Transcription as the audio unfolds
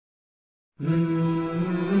Hello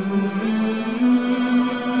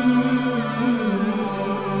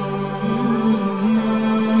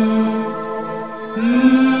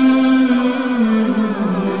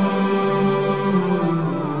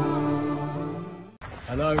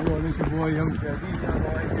everyone, it's your boy Young Shadi.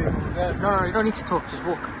 No, you don't need to talk, just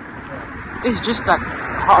walk. This is just like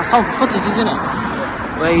some footage, isn't it?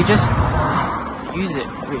 Where you just use it,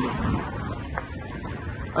 really.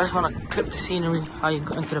 I just want to clip the scenery, how you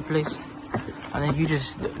got into the place, and then you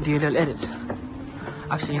just do your little edits.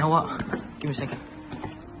 Actually, you know what? Give me a second.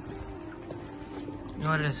 You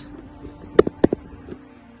know what it is?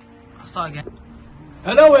 I'll start again.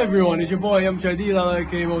 Hello everyone, it's your boy Young Shadi,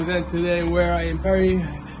 and today we're in Perry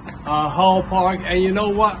Hall Park, and you know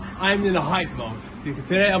what? I'm in a hike mode.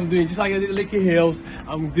 Today I'm doing just like I did Licky Hills.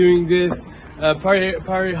 I'm doing this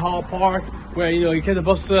Perry Hall Park, where you get the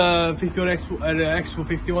bus 51 Expo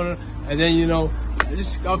 51, and then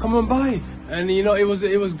just come on by. And it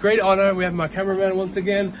was great honor. We have my cameraman once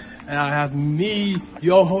again, and I have me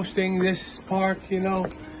hosting this park.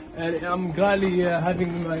 And I'm gladly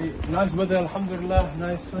having my nice weather, alhamdulillah,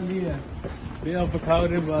 nice sunny and bit of a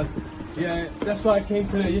cloudy, but yeah, that's why I came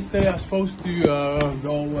today. Yesterday I was supposed to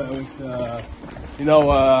go with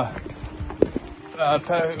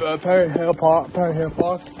Perry Hill Park, but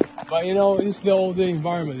it's the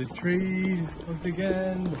environment, the trees, once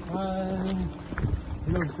again, the plants.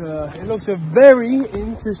 It looks a very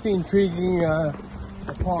interesting, intriguing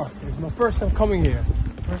park. It's my first time coming here,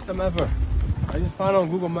 first time ever. I just found on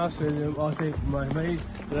Google Maps and I say my mate,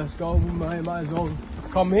 let's go, might as well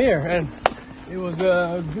come here, and it was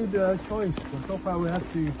a good choice. But so far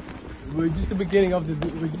we're just the beginning of the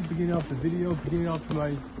video, beginning of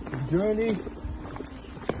my journey.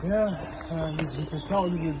 Yeah, you can tell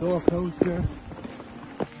there's a door closed here.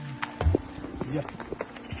 Yeah,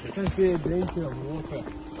 it says here danger of water,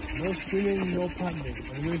 no swimming, no paddling,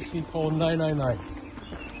 emergency call 999.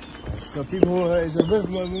 So people, it's a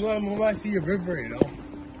river, we might see a river,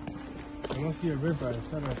 We might see a river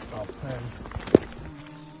instead of stop.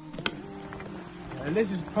 And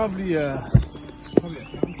this is probably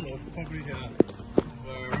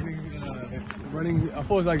running, I thought it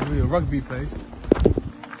was like a rugby place.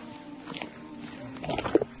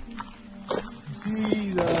 You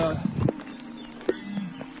see the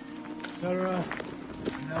trees, etc.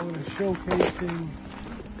 Now we're showcasing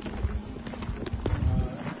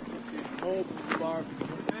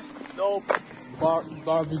no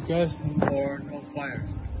barbecues or no fires,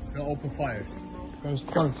 no open fires. Comes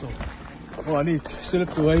council. Oh, I need to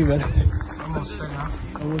slip away, man. Almost fell down.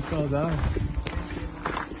 Almost fell down.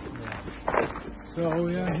 Yeah. So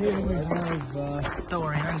yeah, here we have. Don't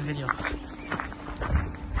worry, nice video.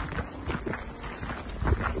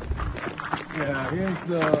 Yeah, here's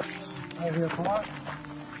the out here park.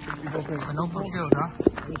 It's an open field, huh?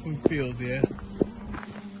 Open field, yeah.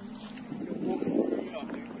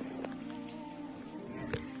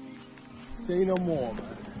 Say no more,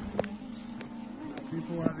 man.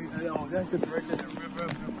 People having, oh, that's the bridge and the river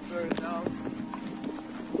further down.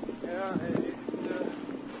 Yeah, and it's,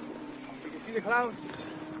 you can see the clouds.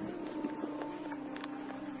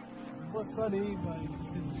 It was sunny, but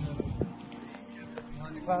it's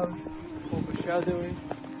behind the clouds, overshadowing.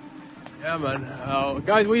 Yeah, man.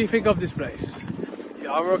 Guys, what do you think of this place?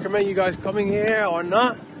 Yeah, I recommend you guys coming here or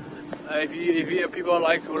not. If you people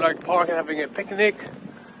who like park and having a picnic.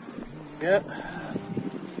 Yeah.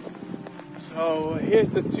 So here's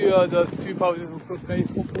the two poses who play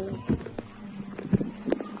football.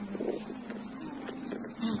 It's a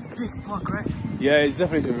big park, right? Yeah, it's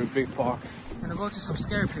definitely a big park. And I go to some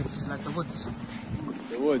scary places like the woods.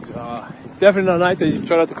 The woods. It's definitely not night that you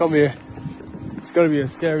try not to come here. It's gonna be a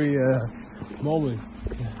scary moment.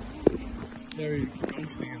 Scary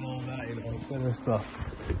ghosting and all that, etc. stuff.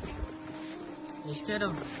 You're scared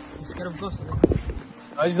of ghosts?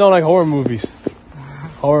 I just don't like horror movies.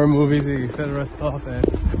 Horror movies, etc. stuff, and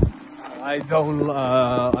I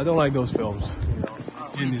don't like those films.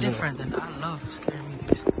 Really different, and I love scary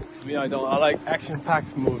movies. Me, I don't. I like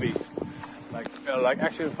action-packed movies, like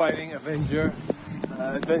action fighting, Avengers,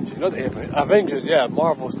 not Avengers, yeah,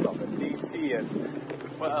 Marvel stuff, and DC, and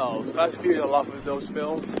what else? Fast and Furious, I love with those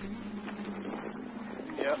films.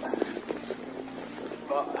 Yeah,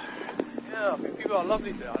 but yeah, I think people are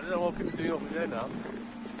lovely there. I don't know what people are doing over there now.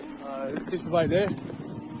 It's just right there.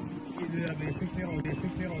 Either they pick me or they're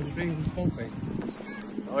doing something.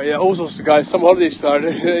 Oh yeah, also guys, some holidays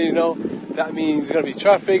started, that means there's gonna be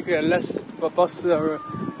traffic and less buses are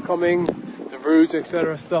coming, the routes,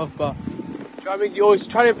 etc. stuff, but always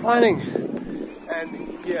try your planning,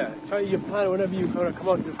 and yeah, try your plan whenever you come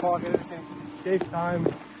out to the park and everything, save time,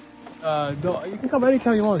 You can come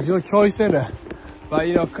anytime you want. It's your choice, innit? But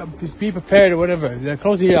you know, just be prepared or whatever. They're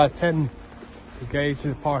closing here at 10 to get into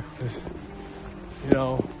the park. Cause, you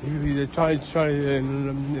know, they're trying to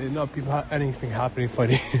not people anything happening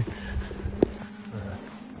funny.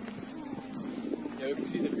 Yeah, we can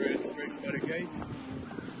see the bridge by the gate.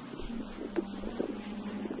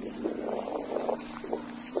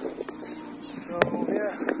 So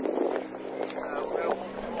yeah, we're gonna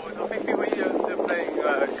walk towards. I think people here they're playing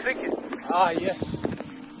cricket. Ah yes.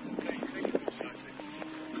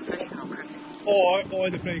 Or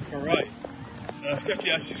they're playing karate.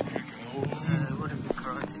 Especially that's just cricket. It wouldn't be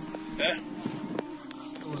karate. Yeah?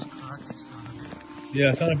 It was karate sound. Yeah,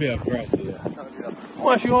 it's not a bit of karate, yeah.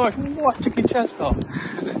 Watch chicken chest though.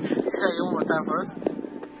 Say it one more time for us.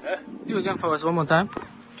 Yeah? Do it again for us one more time.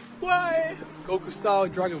 Why? Goku style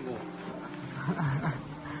Dragon Ball.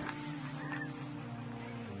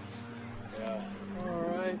 Yeah.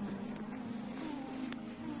 Alright.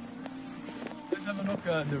 Let's have a look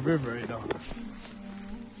at the river, you know.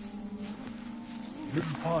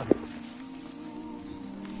 River pond.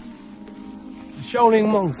 The Shaolin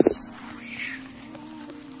monks.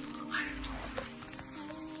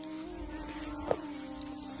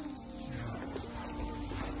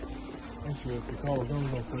 Actually, if we call it,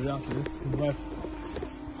 don't go for it after this. Right.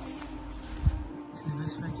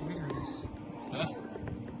 Let's make a video of this. Huh?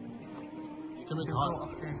 You can make it hot.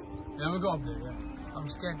 Up there. Yeah, we'll go up there, yeah. I'm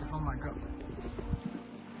scared the phone might drop.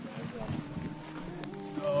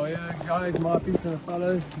 So yeah, guys, my peeps and the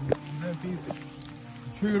fellas,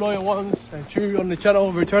 true loyal ones, and true on the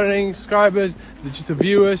channel, returning subscribers, just the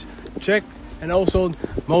viewers, check. And also,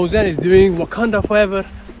 Mozen is doing Wakanda forever,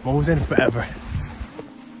 Mozen forever.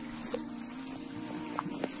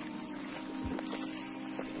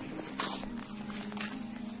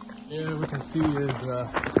 Here we can see his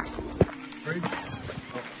bridge.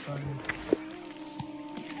 Oh, sorry.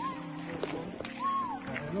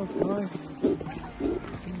 It looks nice.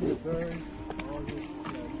 The birds, all this,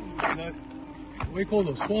 what do you call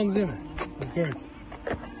those? Swans, isn't it? The birds.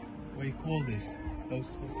 What do you call this?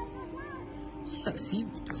 Those It's like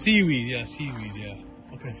seaweed. seaweed, yeah, seaweed, yeah.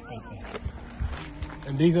 Okay, I forgot that.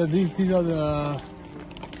 And these are the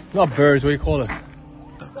not birds. What do you call it?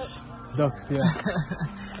 Ducks. Ducks, yeah.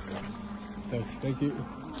 Ducks. Thank you.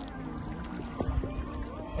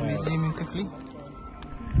 Can we zoom in quickly?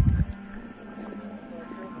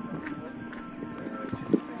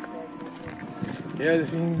 Yeah, the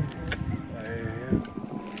thing.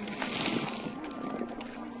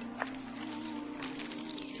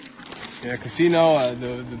 Yeah, I can see now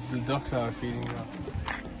the ducks are feeding now.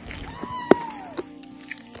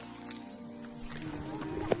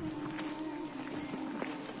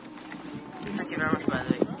 Thank you very much, by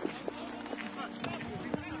the way.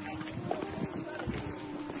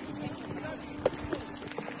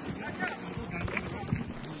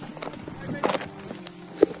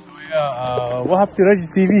 What happened to Reggie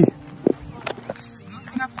TV?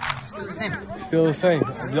 Nothing happened. Still the same. Still the same.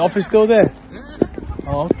 The office still there? Yeah.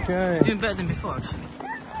 Okay. Doing better than before, actually.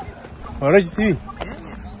 Oh, Reggie TV?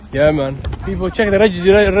 Yeah. Yeah, man. People check the Reggie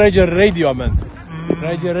Radio, I meant.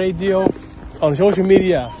 Reggie Radio on social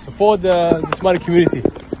media. Support the Somali community.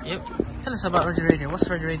 Yep. Tell us about Reggie Radio. What's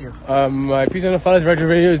Reggie Radio? My peace and the fellas, Reggie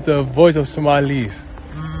Radio is the voice of Somalis.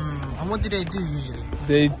 And what do they do usually?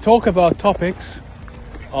 They talk about topics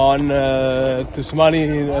on the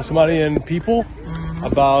Somalian people,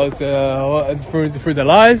 about through their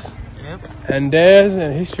lives. Yep. And theirs,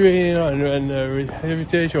 and history, you know, and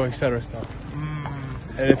heritage, or etc. stuff.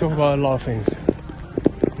 And they talk about a lot of things.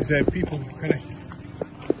 They say people connect.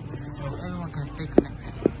 So everyone can stay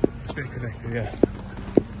connected. Stay connected, yeah.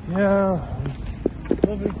 Yeah,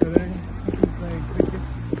 lovely today. Playing cricket.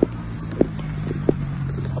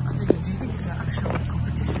 Do you think it's an actual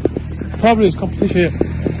competition? Probably it's competition.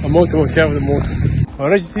 Yeah. A motor will carry the motor. Oh,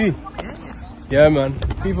 Reggie TV? Yeah, man.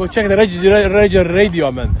 People check the Reggie Radio,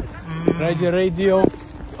 I meant. Reggie Radio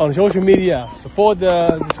on social media. Support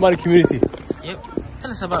the Somali community. Yep.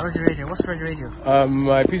 Tell us about Reggie Radio. What's Reggie Radio?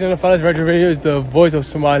 My peace and the fellas, Reggie Radio is the voice of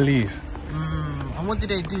Somalis. And what do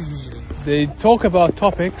they do usually? They talk about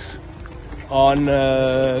topics on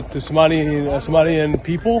the Somalian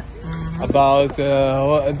people, about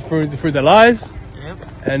through their lives. Yep.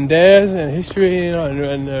 And theirs, and history, you know,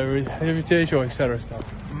 and heritage, or etc. stuff.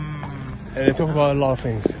 And they talk about a lot of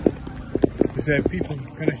things. They say people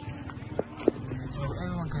connect. So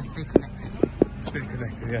everyone can stay connected. Stay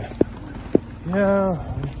connected, yeah. Yeah,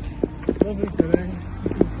 lovely today.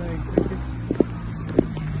 Playing cricket.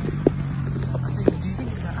 Do you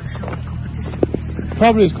think it's an actual competition?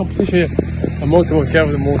 Probably it's competition. Yeah. A motor will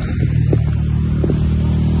carry the motor.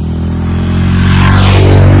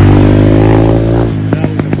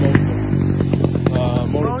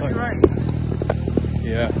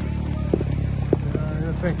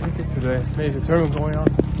 Maybe a tournament going on.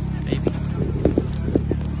 Maybe.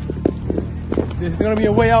 There's gonna be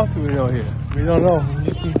a way out to it out here. We don't know. We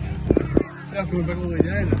just need. It's not coming back all the way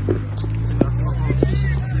down. So we have to go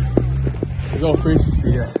 360. We go 360,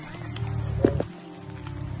 yeah.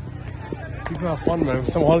 People have fun, man.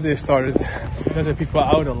 Some holidays started. Because people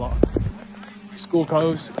are out a lot. School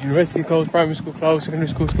closed, university closed, primary school closed, secondary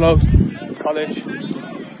school's closed, college.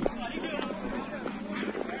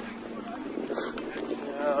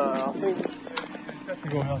 I think it's definitely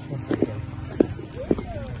going on something.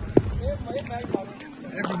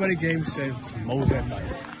 Everybody game says Moses night.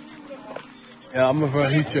 Yeah, I'm a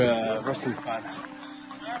very huge wrestling fan.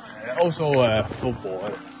 And also football.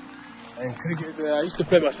 And cricket, I used to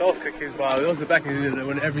play myself cricket, but it was the back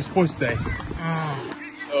when every sports day.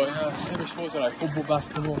 So yeah, every sports like football,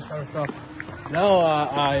 basketball, kind of stuff. Now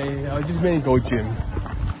I just mainly go gym.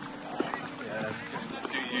 Yeah, just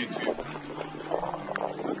do YouTube.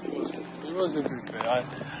 It was a good thing.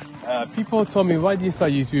 People told me, why do you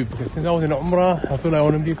start YouTube? Because since I was in Umrah, I feel like I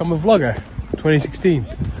want to become a vlogger. 2016.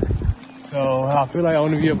 So I feel like I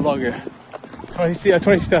want to be a vlogger. 2016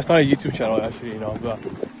 I started a YouTube channel actually, you know, but.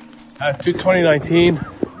 To 2019,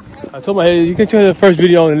 I told my you can check the first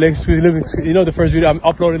video on the links. You know the first video I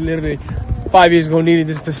uploaded literally 5 years ago, nearly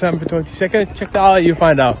this December 22nd. Check that out, you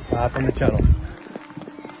find out from the channel.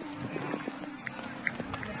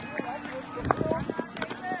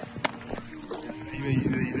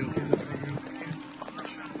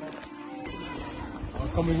 I'm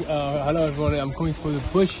coming. Hello everybody. I'm coming for the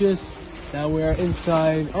bushes. Now we're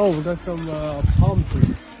inside. Oh, we got some palm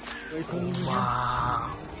trees. Wow.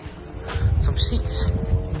 Some seats.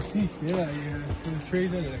 Some seats, yeah. Some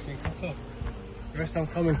trees in it. I can cut up. The rest I'm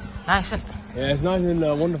coming. Nice, isn't it? Yeah, it's nice and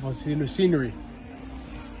wonderful scenery. Yeah,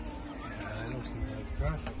 it looks like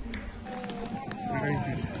grass. It's very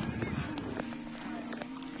good.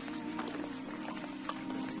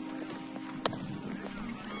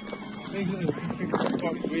 This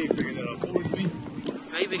park is way bigger than I thought it would be.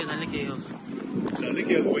 Way bigger than Licky Hills. No, Licky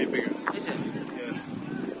Hills is way bigger. Is it? Yes.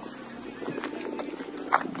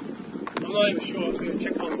 I'm not even sure. I was going to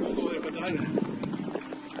check on Google if I died.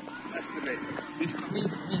 Estimate.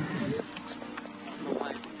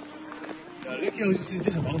 No, Licky Hills is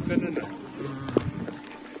just a mountain, isn't it?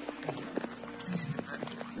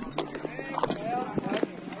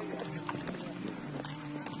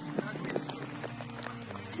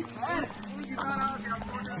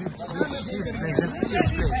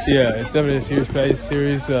 Serious place. Yeah, it's definitely a serious place,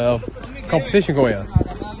 series of competition going on.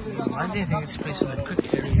 I didn't think this place was a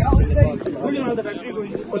cricket area. I think I've never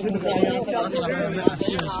met a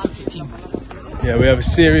serious cricket team. Yeah, we have a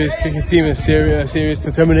serious cricket team, a serious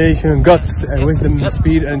determination, guts, and wisdom,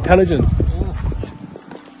 speed, and intelligence.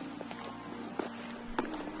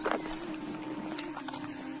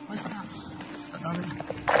 What's that? Is that down there?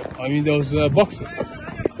 I mean, those boxes.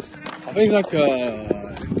 I think it's like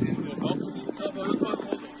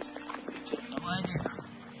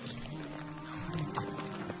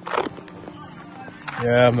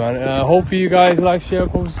yeah, man. I hope you guys like, share,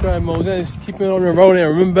 comment, subscribe, Moses. Keep it on the road, and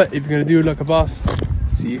remember, if you're gonna do it like a boss,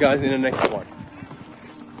 see you guys in the next one.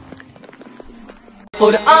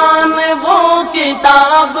 Quran वो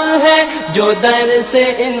किताब है जो दर से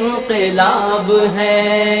इनकलाब है,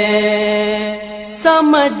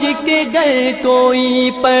 समझ के गर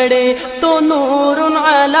कोई पढ़े तो नूरुन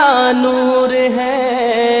अला नूर है।